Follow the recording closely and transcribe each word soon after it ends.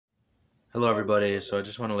Hello everybody, so I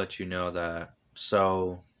just want to let you know that,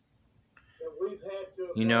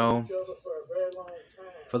 you know,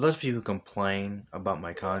 for those of you who complain about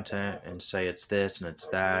my content and say it's this and it's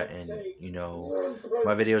that and,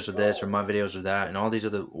 my videos are this or my videos are that and all these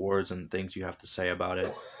other words and things you have to say about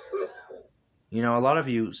it, a lot of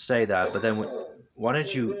you say that, but then why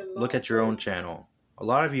don't you look at your own channel? A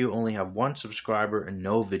lot of you only have one subscriber and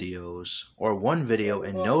no videos, or one video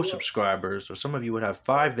and no subscribers, or some of you would have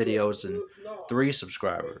 5 videos and 3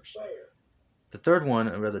 subscribers. The third one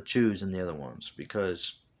I'd rather choose than the other ones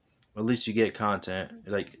because at least you get content.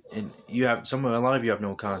 And a lot of you have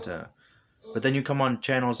no content, but then you come on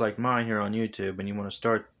channels like mine here on YouTube and you want to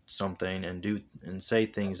start something and do and say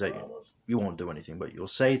things that you won't do anything, but you'll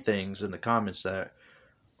say things in the comments that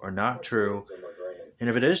are not true. And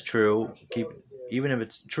if it is true, even if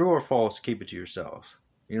it's true or false, keep it to yourself.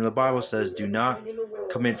 The Bible says, "Do not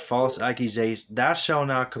commit false accusations. Thou shalt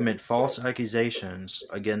not commit false accusations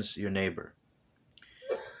against your neighbor."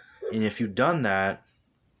 And if you've done that,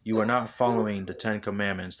 you are not following the 10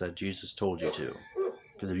 commandments that Jesus told you to.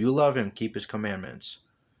 Because if you love him, keep his commandments.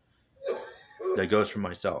 That goes for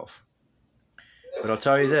myself. But I'll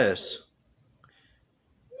tell you this.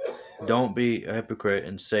 Don't be a hypocrite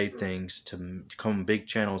and say things to become big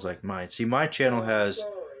channels like mine. See, my channel has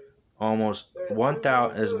almost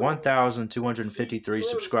 1,253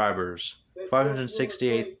 subscribers,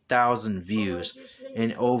 568,000 views,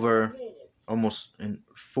 and over almost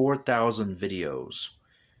 4,000 videos.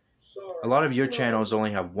 A lot of your channels only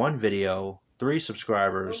have 1 video, 3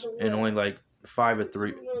 subscribers, and only like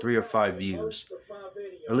 3 or 5 views.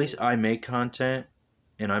 At least I make content,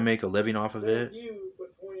 and I make a living off of it.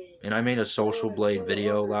 And I made a Social Blade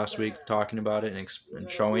video last week talking about it and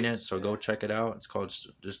showing it, so go check it out. It's called,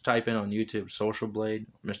 just type in on YouTube, Social Blade,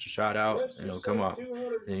 Mr. Shout Out, and it'll come up.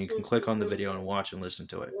 And you can click on the video and watch and listen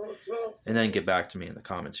to it. And then get back to me in the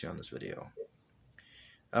comments here on this video.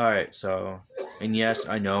 Alright, and yes,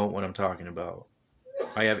 I know what I'm talking about.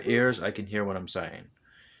 I have ears, I can hear what I'm saying.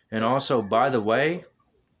 And also, by the way,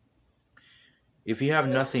 if you have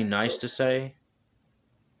nothing nice to say,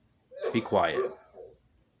 be quiet.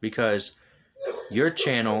 Because your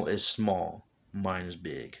channel is small, mine is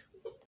big.